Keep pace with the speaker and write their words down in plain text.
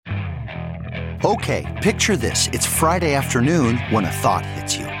Okay, picture this. It's Friday afternoon when a thought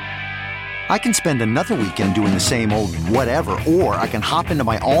hits you. I can spend another weekend doing the same old whatever, or I can hop into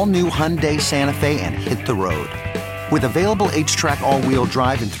my all-new Hyundai Santa Fe and hit the road. With available H-Track all-wheel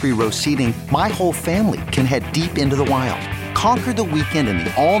drive and 3-row seating, my whole family can head deep into the wild. Conquer the weekend in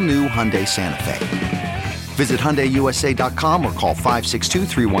the all-new Hyundai Santa Fe. Visit HyundaiUSA.com or call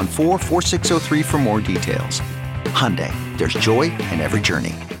 562-314-4603 for more details. Hyundai, there's joy in every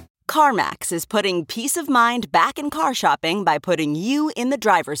journey. CarMax is putting peace of mind back in car shopping by putting you in the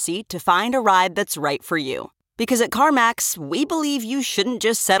driver's seat to find a ride that's right for you. Because at CarMax, we believe you shouldn't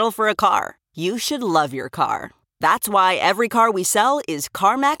just settle for a car. You should love your car. That's why every car we sell is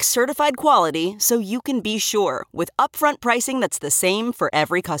CarMax certified quality, so you can be sure with upfront pricing that's the same for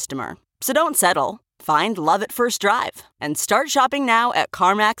every customer. So don't settle. Find love at first drive and start shopping now at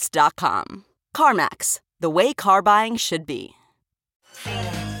CarMax.com. CarMax, the way car buying should be.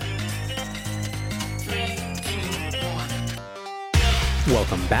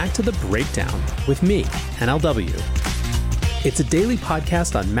 Welcome back to The Breakdown with me, NLW. It's a daily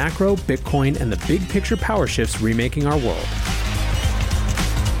podcast on macro, Bitcoin, and the big picture power shifts remaking our world.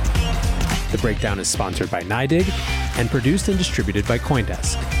 The Breakdown is sponsored by NYDIG and produced and distributed by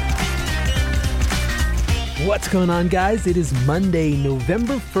CoinDesk. What's going on, guys? It is Monday,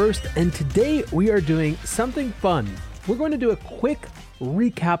 November 1st, and today we are doing something fun. We're going to do a quick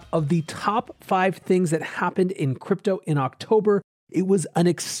recap of the top 5 things that happened in crypto in October. It was an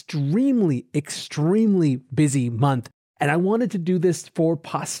extremely busy month, and I wanted to do this for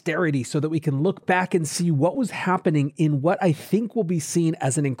posterity so that we can look back and see what was happening in what I think will be seen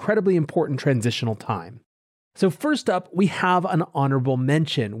as an incredibly important transitional time. So first up, we have an honorable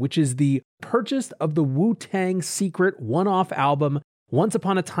mention, which is the purchase of the Wu-Tang Secret one-off album, Once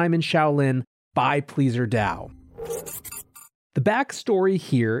Upon a Time in Shaolin by Pleaser DAO. The backstory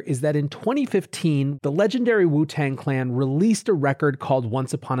here is that in 2015, the legendary Wu-Tang Clan released a record called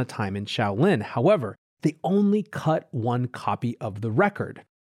Once Upon a Time in Shaolin. However, they only cut one copy of the record.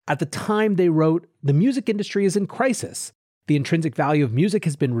 At the time they wrote, the music industry is in crisis. The intrinsic value of music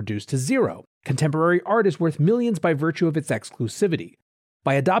has been reduced to zero. Contemporary art is worth millions by virtue of its exclusivity.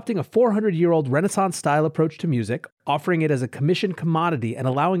 By adopting a 400-year-old Renaissance-style approach to music, offering it as a commissioned commodity and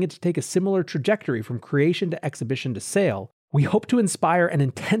allowing it to take a similar trajectory from creation to exhibition to sale, we hope to inspire and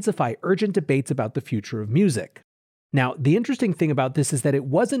intensify urgent debates about the future of music. Now, the interesting thing about this is that it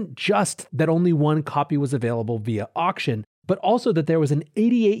wasn't just that only one copy was available via auction, but also that there was an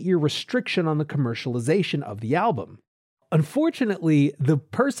 88-year restriction on the commercialization of the album. Unfortunately, the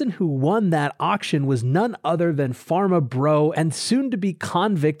person who won that auction was none other than Pharma Bro and soon-to-be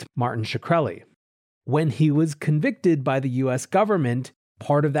convict Martin Shkreli. When he was convicted by the US government,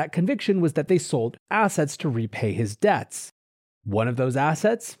 part of that conviction was that they sold assets to repay his debts. One of those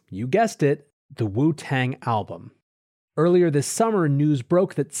assets, you guessed it, the Wu-Tang album. Earlier this summer, news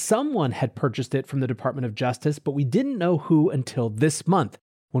broke that someone had purchased it from the Department of Justice, but we didn't know who until this month,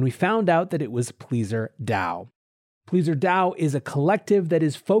 when we found out that it was Pleaser DAO. Pleaser DAO is a collective that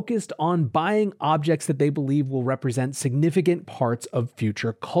is focused on buying objects that they believe will represent significant parts of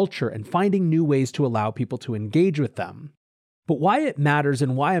future culture and finding new ways to allow people to engage with them. But why it matters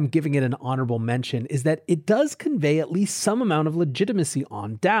and why I'm giving it an honorable mention is that it does convey at least some amount of legitimacy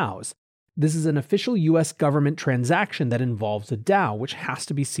on DAOs. This is an official US government transaction that involves a DAO, which has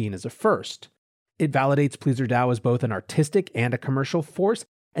to be seen as a first. It validates Pleaser DAO as both an artistic and a commercial force,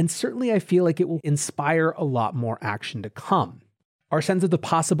 and certainly I feel like it will inspire a lot more action to come. Our sense of the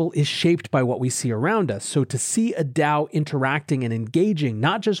possible is shaped by what we see around us, so to see a DAO interacting and engaging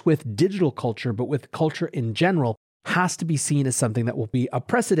not just with digital culture, but with culture in general, has to be seen as something that will be a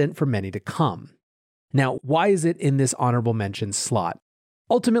precedent for many to come. Now, why is it in this honorable mention slot?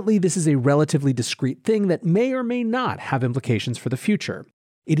 Ultimately, this is a relatively discrete thing that may or may not have implications for the future.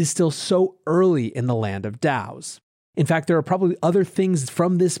 It is still so early in the land of DAOs. In fact, there are probably other things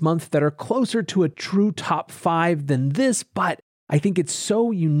from this month that are closer to a true top 5 than this, but I think it's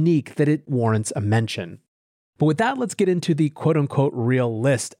so unique that it warrants a mention. But with that, let's get into the quote-unquote real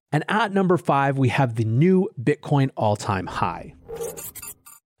list. And at number 5, we have the new Bitcoin all-time high.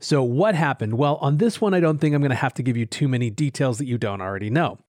 So what happened? Well, on this one, I don't think I'm going to have to give you too many details that you don't already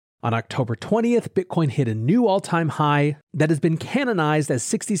know. On October 20th, Bitcoin hit a new all-time high that has been canonized as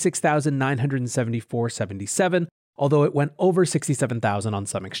 66,974.77, although it went over 67,000 on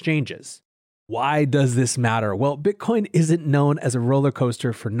some exchanges. Why does this matter? Well, Bitcoin isn't known as a roller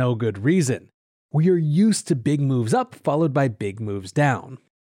coaster for no good reason. We are used to big moves up followed by big moves down.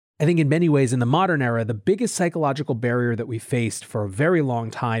 I think in many ways in the modern era, the biggest psychological barrier that we faced for a very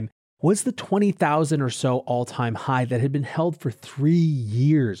long time was the 20,000 or so all-time high that had been held for 3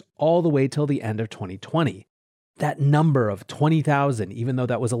 years, all the way till the end of 2020. That number of 20,000, even though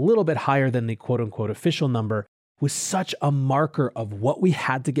that was a little bit higher than the quote-unquote official number, was such a marker of what we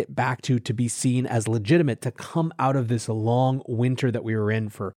had to get back to be seen as legitimate to come out of this long winter that we were in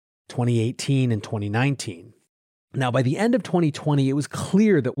for 2018 and 2019. Now, by the end of 2020, it was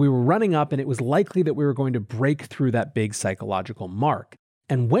clear that we were running up and it was likely that we were going to break through that big psychological mark.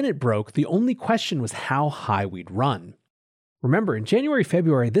 And when it broke, the only question was how high we'd run. Remember, in January,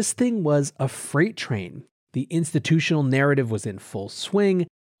 February, this thing was a freight train. The institutional narrative was in full swing.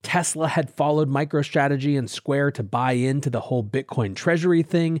 Tesla had followed MicroStrategy and Square to buy into the whole Bitcoin treasury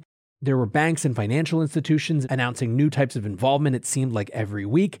thing. There were banks and financial institutions announcing new types of involvement, it seemed like every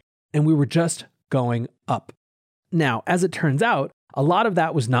week, and we were just going up. Now, as it turns out, a lot of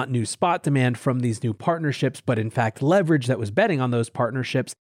that was not new spot demand from these new partnerships, but in fact leverage that was betting on those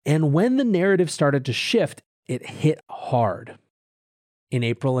partnerships. And when the narrative started to shift, it hit hard. In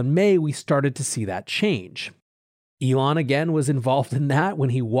April and May, we started to see that change. Elon again was involved in that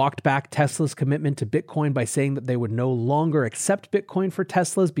when he walked back Tesla's commitment to Bitcoin by saying that they would no longer accept Bitcoin for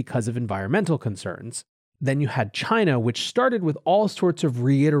Teslas because of environmental concerns. Then you had China, which started with all sorts of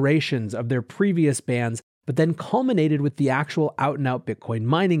reiterations of their previous bans, but then culminated with the actual out-and-out Bitcoin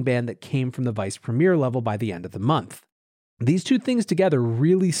mining ban that came from the vice premier level by the end of the month. These two things together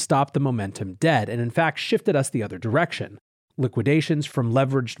really stopped the momentum dead and in fact shifted us the other direction. Liquidations from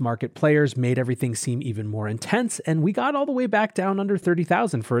leveraged market players made everything seem even more intense, and we got all the way back down under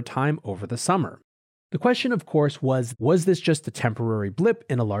 30,000 for a time over the summer. The question, of course, was this just a temporary blip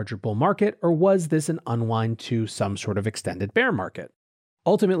in a larger bull market, or was this an unwind to some sort of extended bear market?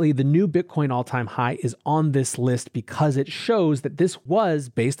 Ultimately, the new Bitcoin all-time high is on this list because it shows that this was,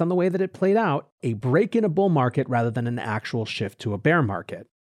 based on the way that it played out, a break in a bull market rather than an actual shift to a bear market.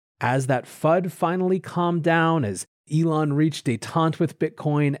 As that FUD finally calmed down, as Elon reached détente with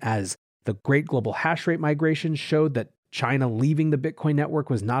Bitcoin, as the great global hash rate migration showed that China leaving the Bitcoin network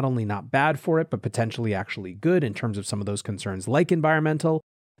was not only not bad for it, but potentially actually good in terms of some of those concerns like environmental,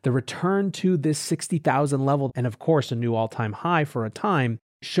 the return to this 60,000 level, and of course a new all-time high for a time,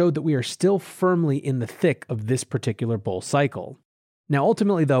 showed that we are still firmly in the thick of this particular bull cycle. Now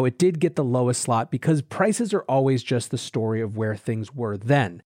ultimately though, it did get the lowest slot because prices are always just the story of where things were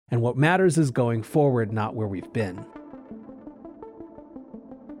then, and what matters is going forward, not where we've been.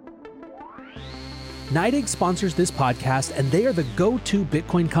 NYDIG sponsors this podcast, and they are the go-to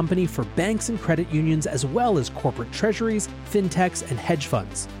Bitcoin company for banks and credit unions, as well as corporate treasuries, fintechs, and hedge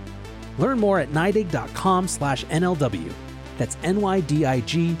funds. Learn more at NYDIG.com/NLW. That's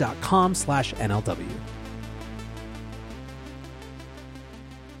NYDIG.com/NLW.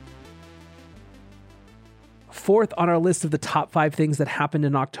 Fourth on our list of the top 5 things that happened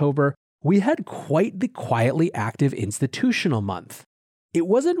in October, we had quite the quietly active institutional month. It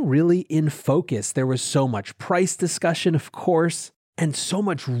wasn't really in focus. There was so much price discussion, of course, and so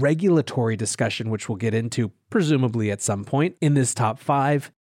much regulatory discussion, which we'll get into presumably at some point in this top 5.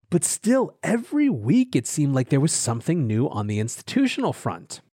 But still, every week it seemed like there was something new on the institutional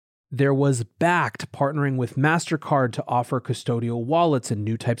front. There was Bakkt partnering with MasterCard to offer custodial wallets and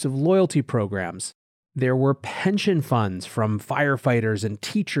new types of loyalty programs. There were pension funds from firefighters and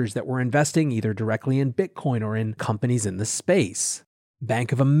teachers that were investing either directly in Bitcoin or in companies in the space.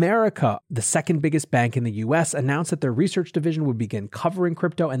 Bank of America, the second biggest bank in the US, announced that their research division would begin covering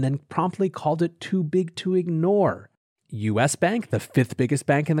crypto and then promptly called it too big to ignore. US Bank, the 5th biggest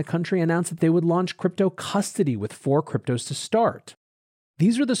bank in the country, announced that they would launch crypto custody with 4 cryptos to start.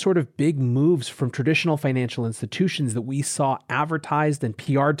 These are the sort of big moves from traditional financial institutions that we saw advertised and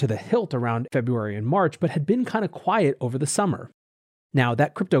PR'd to the hilt around February and March, but had been kind of quiet over the summer. Now,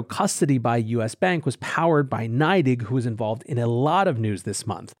 that crypto custody by US Bank was powered by NYDIG, who was involved in a lot of news this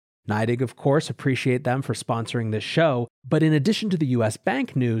month. NYDIG, of course, appreciate them for sponsoring this show, but in addition to the US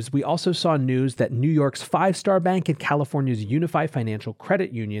Bank news, we also saw news that New York's Five Star Bank and California's Unified Financial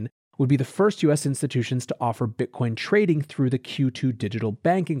Credit Union would be the first US institutions to offer Bitcoin trading through the Q2 digital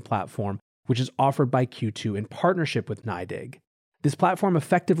banking platform, which is offered by Q2 in partnership with NYDIG. This platform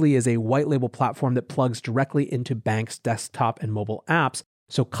effectively is a white label platform that plugs directly into banks' desktop and mobile apps,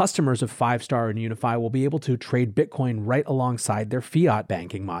 so customers of Five Star and Unify will be able to trade Bitcoin right alongside their fiat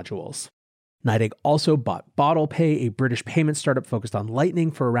banking modules. NYDIG also bought BottlePay, a British payment startup focused on Lightning,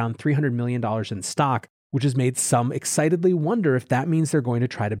 for around $300 million in stock, which has made some excitedly wonder if that means they're going to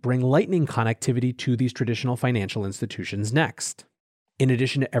try to bring Lightning connectivity to these traditional financial institutions next. In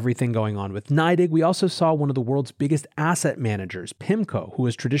addition to everything going on with NYDIG, we also saw one of the world's biggest asset managers, PIMCO, who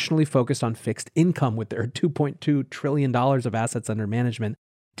is traditionally focused on fixed income with their $2.2 trillion of assets under management,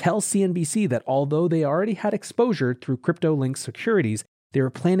 tell CNBC that although they already had exposure through crypto-linked securities, they were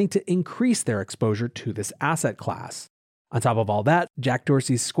planning to increase their exposure to this asset class. On top of all that, Jack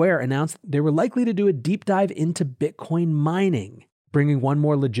Dorsey's Square announced they were likely to do a deep dive into Bitcoin mining, bringing one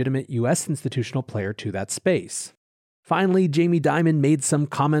more legitimate US institutional player to that space. Finally, Jamie Dimon made some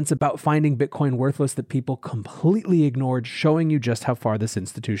comments about finding Bitcoin worthless that people completely ignored, showing you just how far this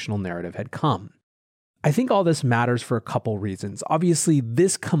institutional narrative had come. I think all this matters for a couple reasons. Obviously,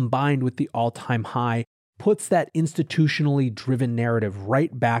 this combined with the all-time high puts that institutionally driven narrative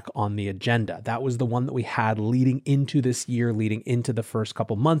right back on the agenda. That was the one that we had leading into this year, leading into the first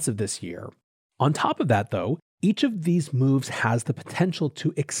couple months of this year. On top of that, though, each of these moves has the potential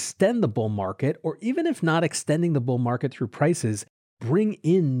to extend the bull market, or even if not extending the bull market through prices, bring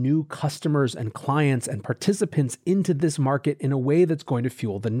in new customers and clients and participants into this market in a way that's going to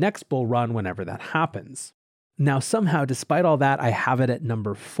fuel the next bull run whenever that happens. Now, somehow, despite all that, I have it at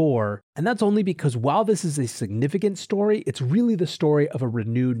number 4, and that's only because while this is a significant story, it's really the story of a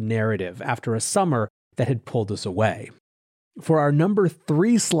renewed narrative after a summer that had pulled us away. For our number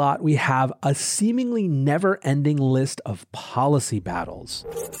 3 slot, we have a seemingly never-ending list of policy battles.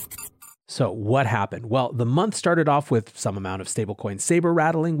 So what happened? Well, the month started off with some amount of stablecoin saber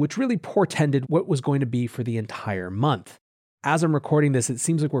rattling, which really portended what was going to be for the entire month. As I'm recording this, it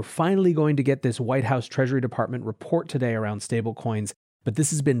seems like we're finally going to get this White House Treasury Department report today around stablecoins, but this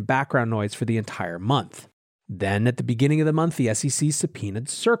has been background noise for the entire month. Then at the beginning of the month, the SEC subpoenaed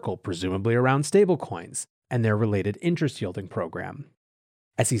Circle, presumably around stablecoins and their related interest yielding program.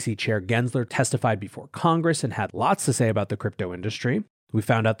 SEC Chair Gensler testified before Congress and had lots to say about the crypto industry. We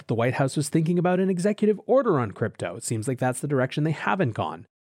found out that the White House was thinking about an executive order on crypto. It seems like that's the direction they haven't gone.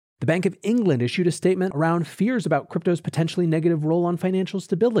 The Bank of England issued a statement around fears about crypto's potentially negative role on financial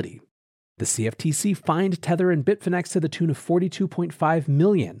stability. The CFTC fined Tether and Bitfinex to the tune of $42.5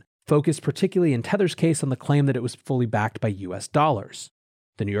 million, focused particularly in Tether's case on the claim that it was fully backed by US dollars.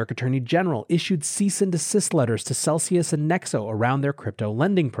 The New York Attorney General issued cease and desist letters to Celsius and Nexo around their crypto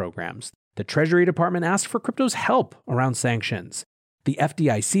lending programs. The Treasury Department asked for crypto's help around sanctions. The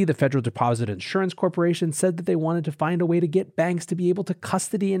FDIC, the Federal Deposit Insurance Corporation, said that they wanted to find a way to get banks to be able to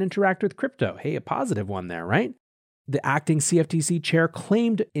custody and interact with crypto. Hey, a positive one there, right? The acting CFTC chair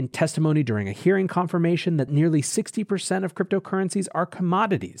claimed in testimony during a hearing confirmation that nearly 60% of cryptocurrencies are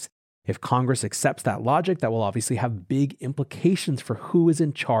commodities. If Congress accepts that logic, that will obviously have big implications for who is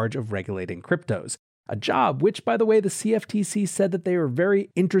in charge of regulating cryptos. A job which, by the way, the CFTC said that they are very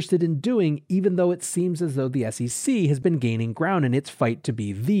interested in doing, even though it seems as though the SEC has been gaining ground in its fight to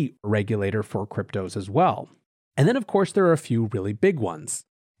be the regulator for cryptos as well. And then, of course, there are a few really big ones.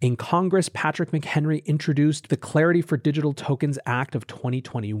 In Congress, Patrick McHenry introduced the Clarity for Digital Tokens Act of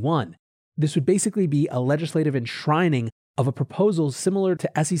 2021. This would basically be a legislative enshrining of a proposal similar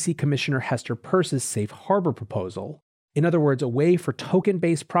to SEC Commissioner Hester Peirce's Safe Harbor proposal. In other words, a way for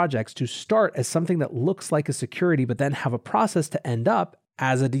token-based projects to start as something that looks like a security, but then have a process to end up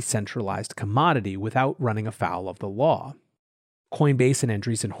as a decentralized commodity without running afoul of the law. Coinbase and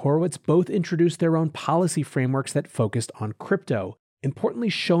Andreessen Horowitz both introduced their own policy frameworks that focused on crypto, importantly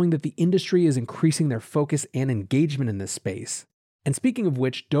showing that the industry is increasing their focus and engagement in this space. And speaking of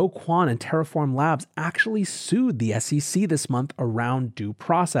which, Do Kwon and Terraform Labs actually sued the SEC this month around due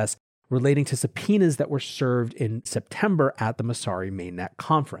process, relating to subpoenas that were served in September at the Messari Mainnet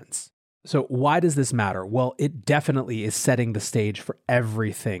conference. So why does this matter? Well, it definitely is setting the stage for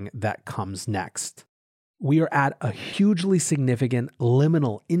everything that comes next. We are at a hugely significant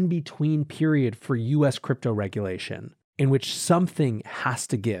liminal in-between period for US crypto regulation, in which something has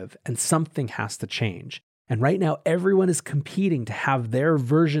to give and something has to change. And right now, everyone is competing to have their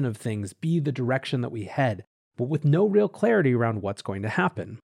version of things be the direction that we head, but with no real clarity around what's going to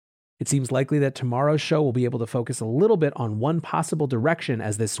happen. It seems likely that tomorrow's show will be able to focus a little bit on one possible direction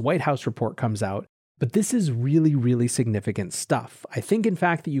as this White House report comes out, but this is really, really significant stuff. I think, in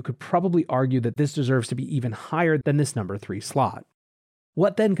fact, that you could probably argue that this deserves to be even higher than this number 3 slot.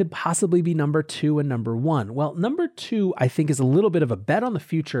 What then could possibly be number 2 and number 1? Well, number 2, I think, is a little bit of a bet on the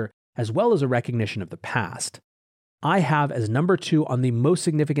future as well as a recognition of the past. I have as number 2 on the most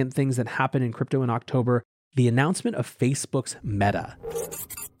significant things that happened in crypto in October, the announcement of Facebook's Meta.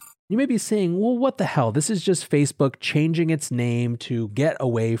 You may be saying, well, what the hell? This is just Facebook changing its name to get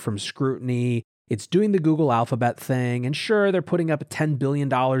away from scrutiny. It's doing the Google Alphabet thing. And sure, they're putting up $10 billion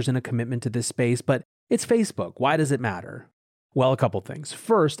in a commitment to this space, but it's Facebook. Why does it matter? Well, a couple things.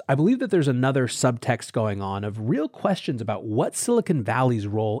 First, I believe that there's another subtext going on of real questions about what Silicon Valley's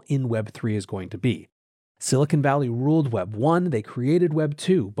role in Web3 is going to be. Silicon Valley ruled Web 1, they created Web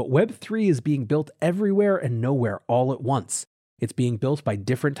 2, but Web 3 is being built everywhere and nowhere all at once. It's being built by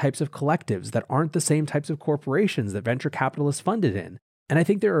different types of collectives that aren't the same types of corporations that venture capitalists funded in. And I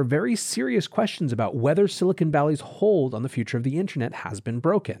think there are very serious questions about whether Silicon Valley's hold on the future of the internet has been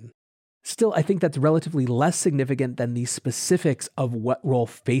broken. Still, I think that's relatively less significant than the specifics of what role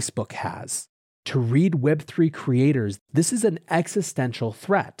Facebook has. To read Web3 creators, this is an existential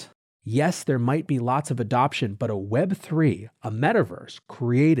threat. Yes, there might be lots of adoption, but a Web3, a metaverse,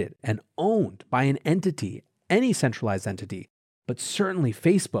 created and owned by an entity, any centralized entity, but certainly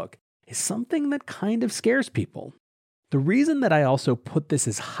Facebook, is something that kind of scares people. The reason that I also put this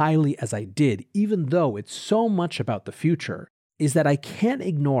as highly as I did, even though it's so much about the future, is that I can't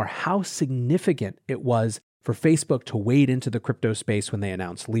ignore how significant it was for Facebook to wade into the crypto space when they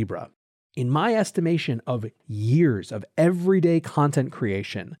announced Libra. In my estimation of years of everyday content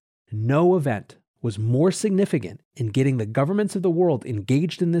creation, no event was more significant in getting the governments of the world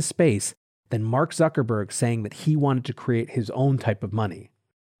engaged in this space than Mark Zuckerberg saying that he wanted to create his own type of money.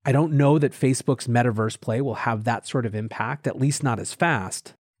 I don't know that Facebook's metaverse play will have that sort of impact, at least not as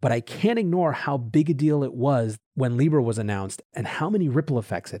fast, but I can't ignore how big a deal it was when Libra was announced and how many ripple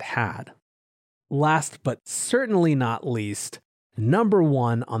effects it had. Last but certainly not least, number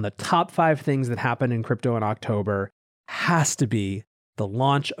one on the top 5 things that happened in crypto in October has to be the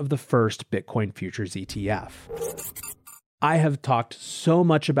launch of the first Bitcoin futures ETF. I have talked so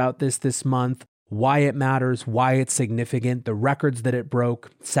much about this month, why it matters, why it's significant, the records that it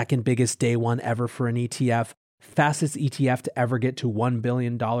broke, second biggest day one ever for an ETF, fastest ETF to ever get to $1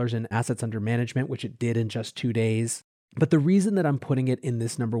 billion in assets under management, which it did in just 2 days. But the reason that I'm putting it in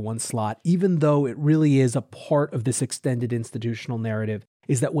this number one slot, even though it really is a part of this extended institutional narrative,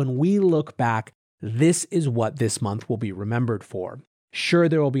 is that when we look back, this is what this month will be remembered for. Sure,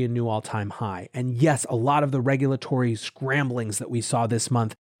 there will be a new all-time high. And yes, a lot of the regulatory scramblings that we saw this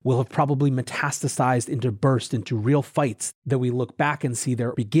month will have probably metastasized into real fights that we look back and see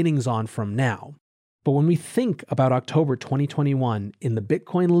their beginnings on from now. But when we think about October 2021 in the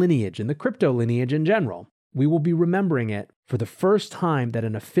Bitcoin lineage, in the crypto lineage in general, we will be remembering it for the first time that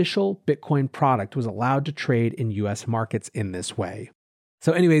an official Bitcoin product was allowed to trade in US markets in this way.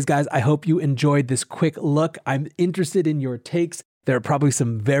 So anyways, guys, I hope you enjoyed this quick look. I'm interested in your takes. There are probably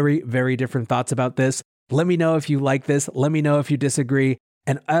some very, very different thoughts about this. Let me know if you like this. Let me know if you disagree.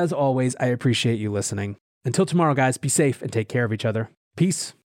 And as always, I appreciate you listening. Until tomorrow, guys, be safe and take care of each other. Peace.